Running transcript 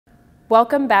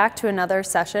Welcome back to another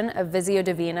session of Visio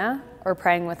Divina, or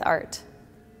Praying with Art.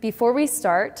 Before we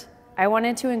start, I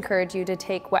wanted to encourage you to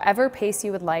take whatever pace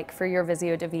you would like for your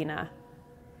Visio Divina.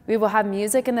 We will have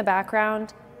music in the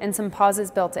background and some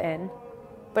pauses built in,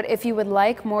 but if you would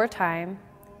like more time,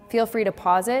 feel free to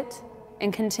pause it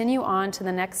and continue on to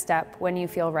the next step when you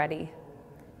feel ready.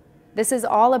 This is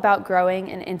all about growing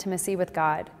in intimacy with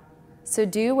God, so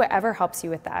do whatever helps you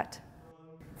with that.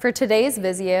 For today's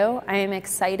Visio, I am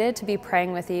excited to be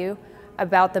praying with you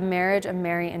about the marriage of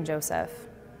Mary and Joseph.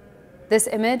 This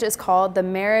image is called The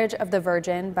Marriage of the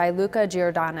Virgin by Luca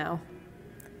Giordano.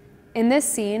 In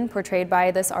this scene portrayed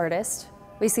by this artist,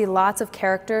 we see lots of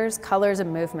characters, colors,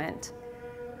 and movement.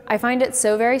 I find it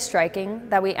so very striking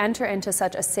that we enter into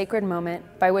such a sacred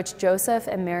moment by which Joseph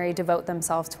and Mary devote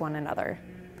themselves to one another.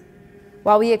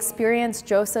 While we experience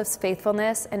Joseph's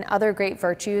faithfulness and other great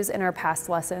virtues in our past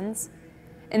lessons,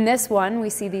 in this one, we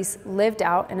see these lived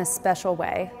out in a special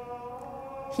way.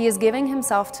 He is giving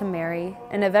himself to Mary,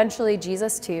 and eventually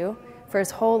Jesus too, for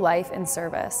his whole life and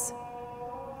service.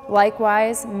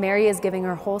 Likewise, Mary is giving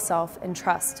her whole self in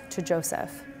trust to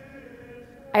Joseph.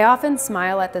 I often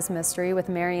smile at this mystery with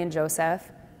Mary and Joseph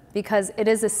because it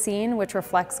is a scene which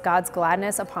reflects God's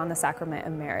gladness upon the sacrament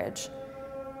of marriage.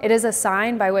 It is a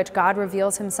sign by which God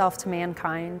reveals himself to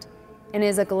mankind and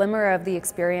is a glimmer of the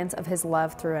experience of his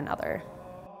love through another.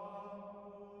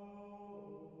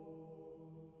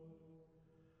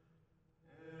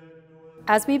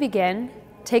 As we begin,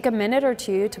 take a minute or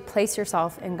two to place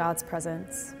yourself in God's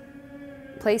presence.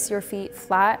 Place your feet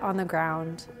flat on the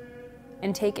ground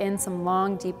and take in some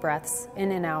long, deep breaths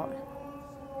in and out.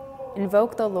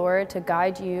 Invoke the Lord to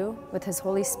guide you with his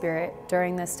Holy Spirit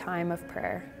during this time of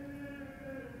prayer.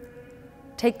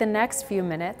 Take the next few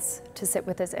minutes to sit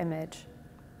with this image.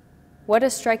 What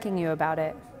is striking you about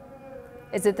it?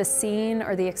 Is it the scene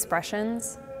or the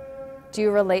expressions? Do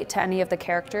you relate to any of the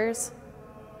characters?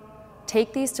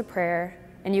 Take these to prayer,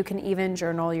 and you can even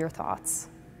journal your thoughts.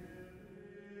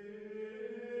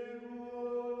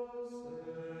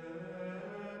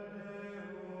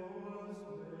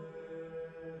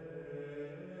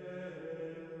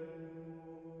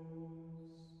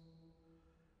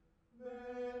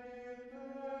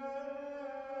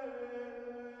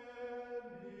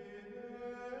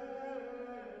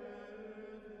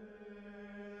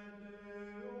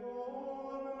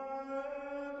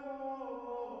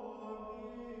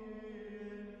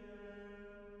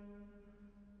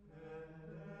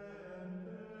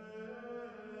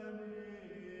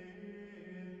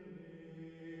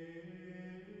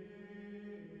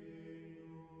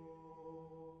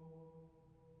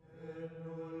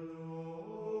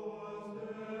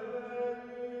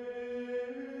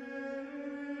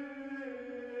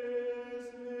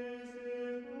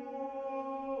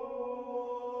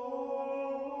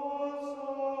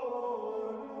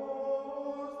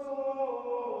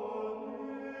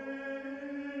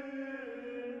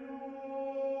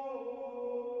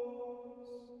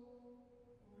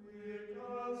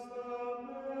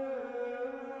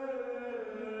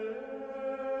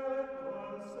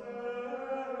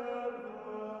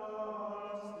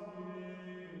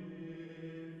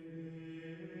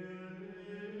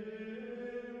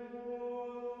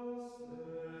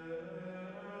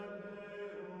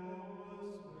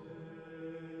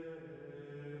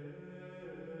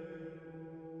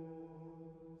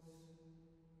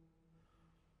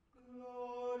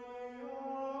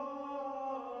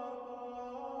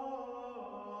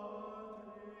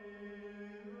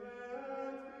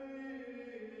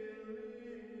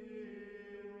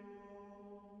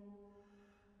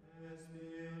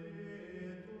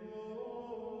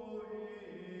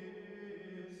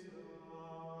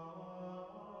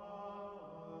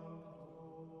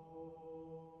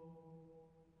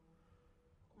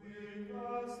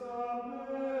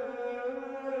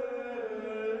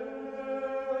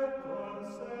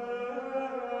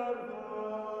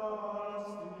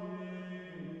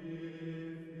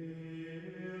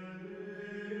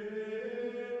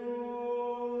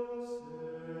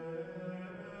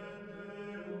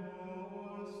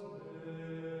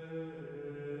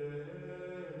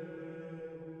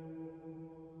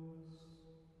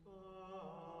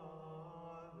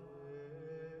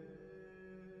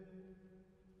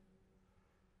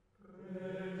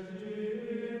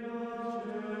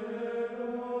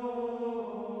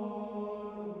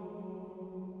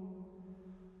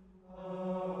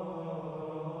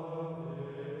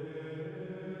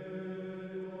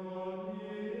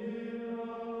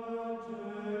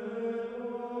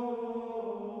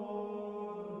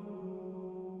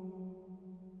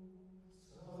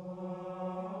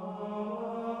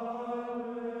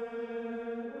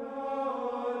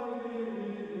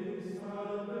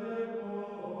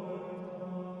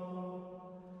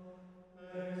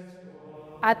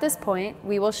 At this point,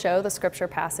 we will show the scripture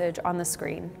passage on the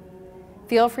screen.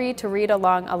 Feel free to read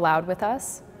along aloud with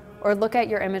us, or look at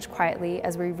your image quietly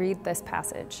as we read this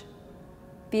passage.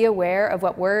 Be aware of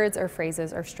what words or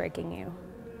phrases are striking you.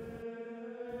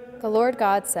 The Lord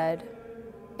God said,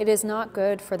 "It is not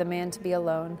good for the man to be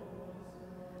alone.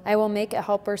 I will make a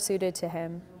helper suited to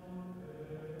him."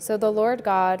 So the Lord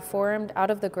God formed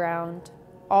out of the ground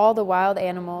all the wild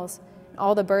animals and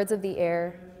all the birds of the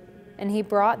air, and he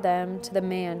brought them to the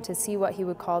man to see what he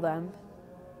would call them.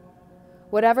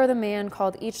 Whatever the man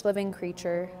called each living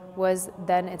creature was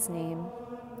then its name.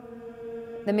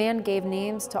 The man gave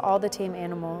names to all the tame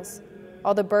animals,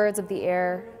 all the birds of the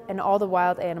air, and all the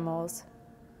wild animals,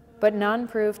 but none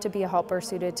proved to be a helper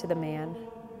suited to the man.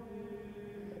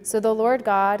 So the Lord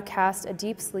God cast a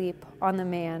deep sleep on the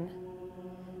man,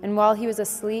 and while he was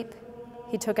asleep,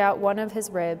 he took out one of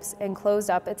his ribs and closed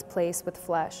up its place with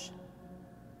flesh.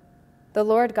 The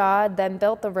Lord God then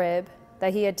built the rib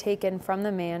that he had taken from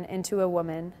the man into a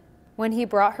woman. When he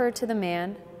brought her to the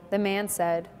man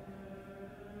said,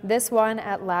 "This one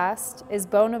at last is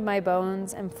bone of my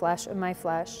bones and flesh of my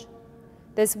flesh.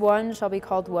 This one shall be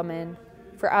called woman,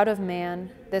 for out of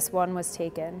man this one was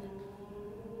taken."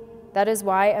 That is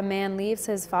why a man leaves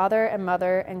his father and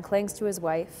mother and clings to his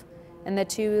wife, and the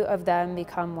two of them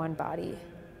become one body.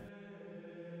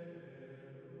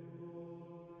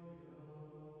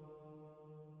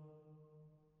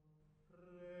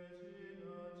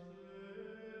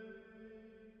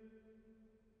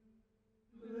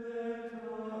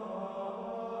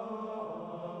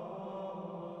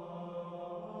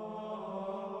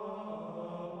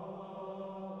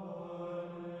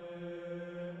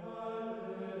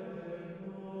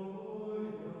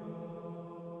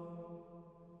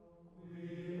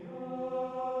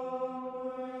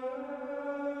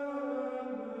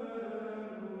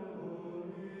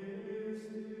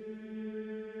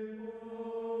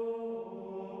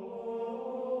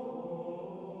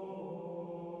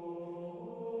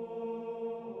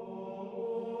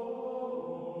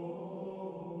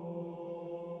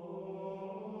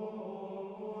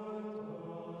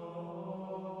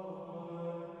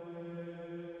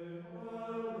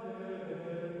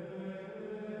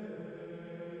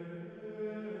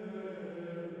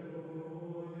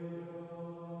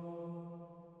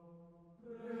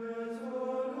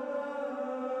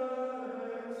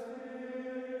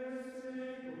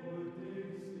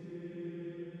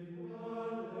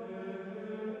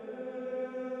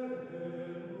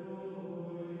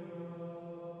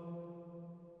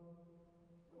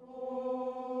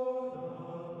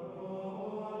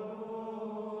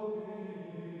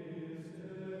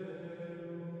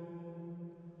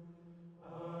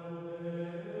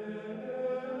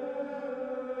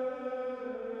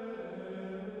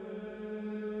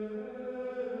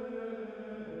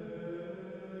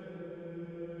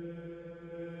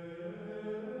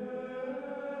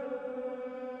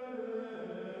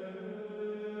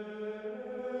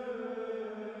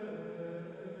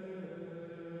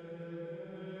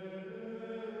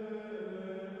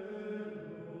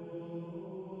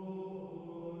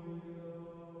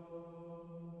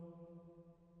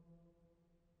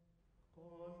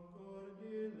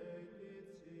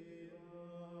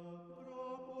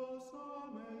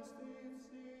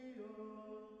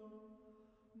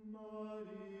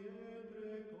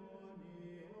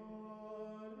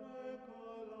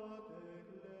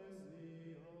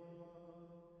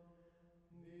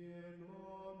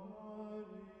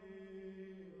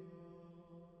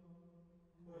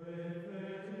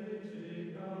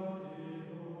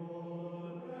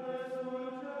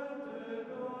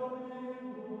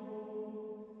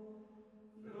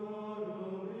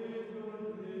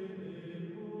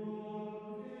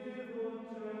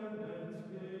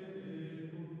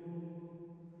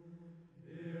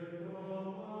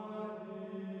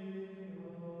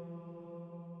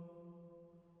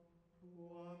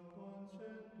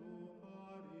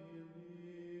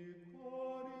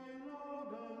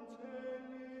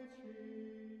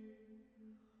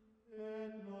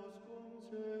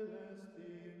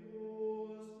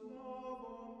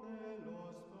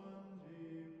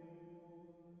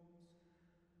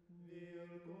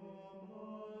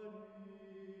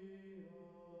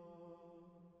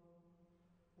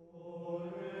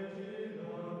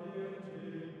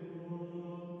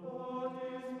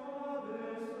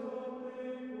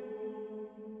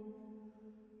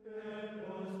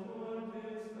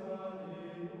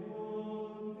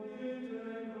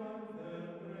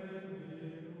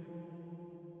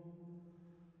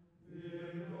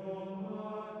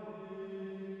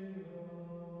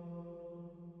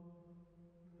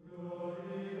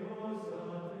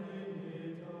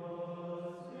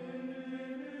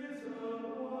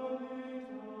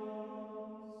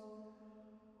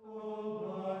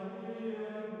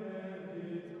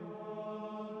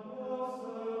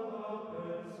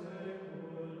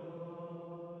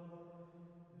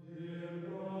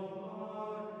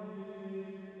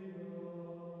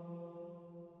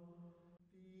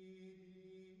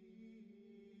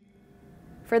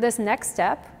 For this next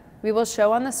step, we will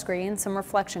show on the screen some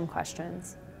reflection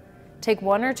questions. Take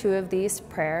one or two of these to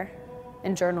prayer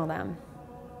and journal them.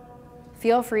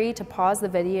 Feel free to pause the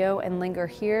video and linger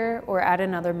here or at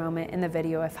another moment in the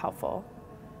video if helpful.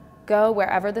 Go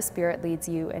wherever the Spirit leads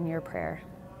you in your prayer.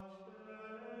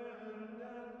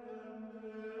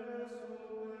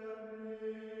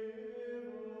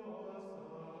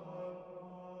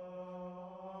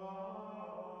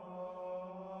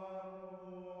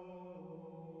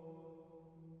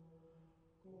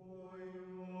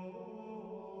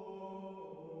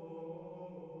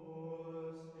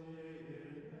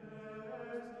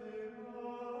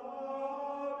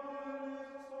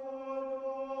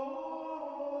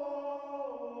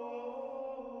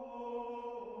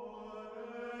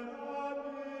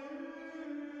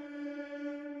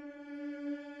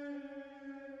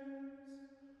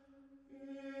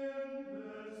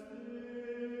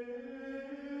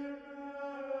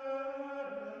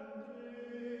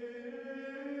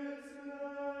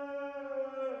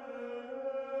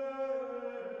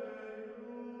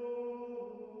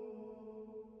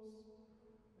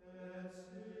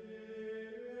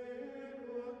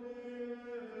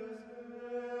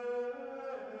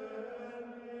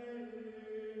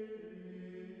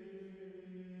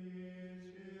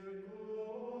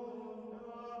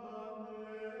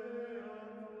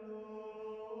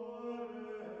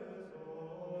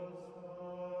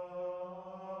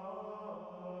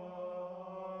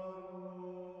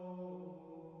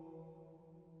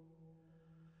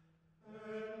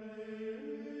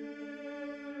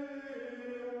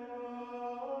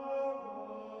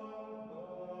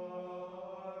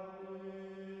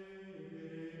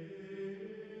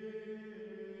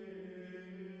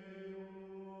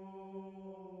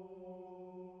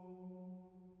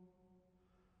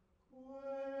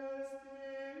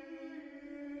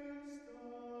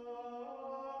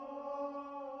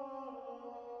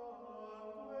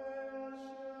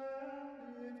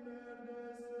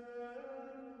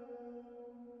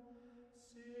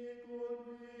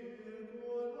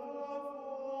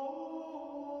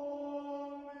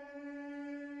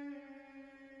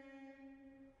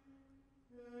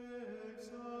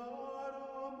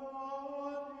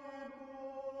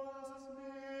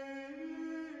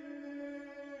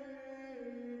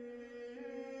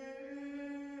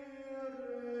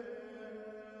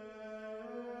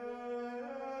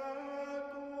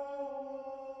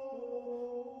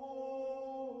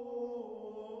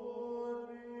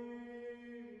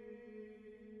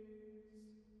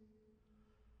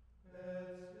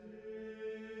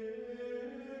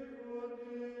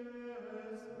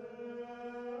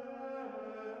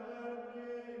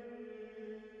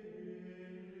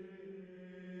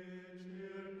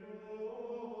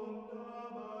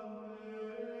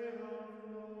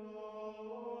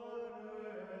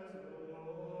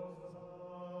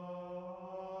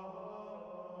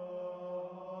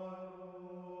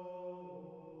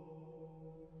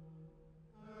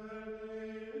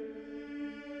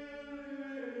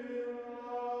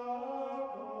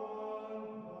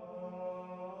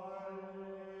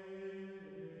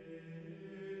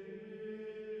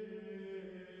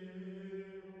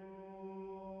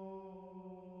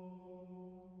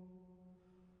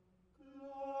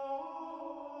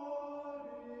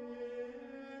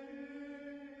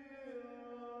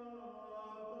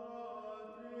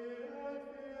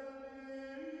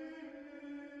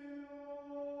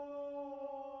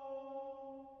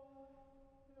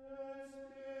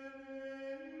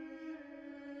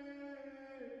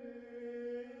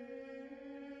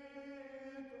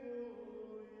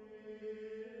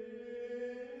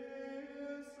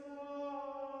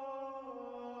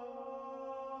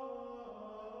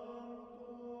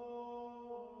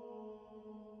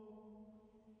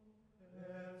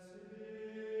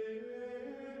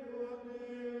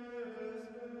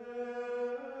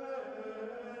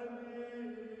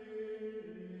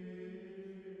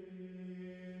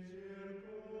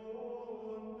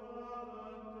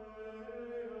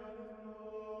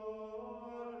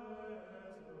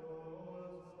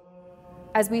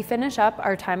 As we finish up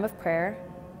our time of prayer,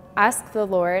 ask the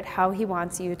Lord how He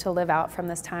wants you to live out from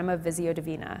this time of Visio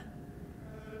Divina.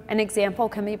 An example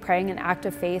can be praying an act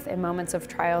of faith in moments of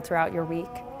trial throughout your week,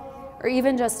 or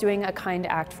even just doing a kind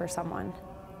act for someone.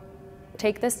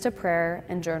 Take this to prayer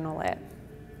and journal it.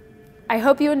 I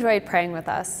hope you enjoyed praying with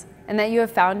us and that you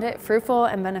have found it fruitful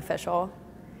and beneficial.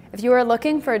 If you are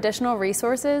looking for additional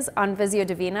resources on Visio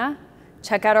Divina,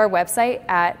 check out our website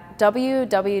at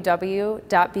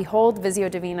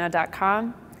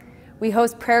www.beholdvisiodivina.com. We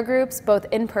host prayer groups both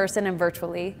in person and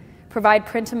virtually, provide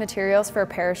printed materials for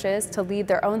parishes to lead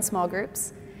their own small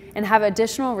groups, and have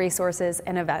additional resources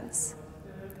and events.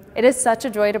 It is such a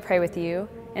joy to pray with you,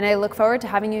 and I look forward to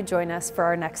having you join us for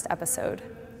our next episode.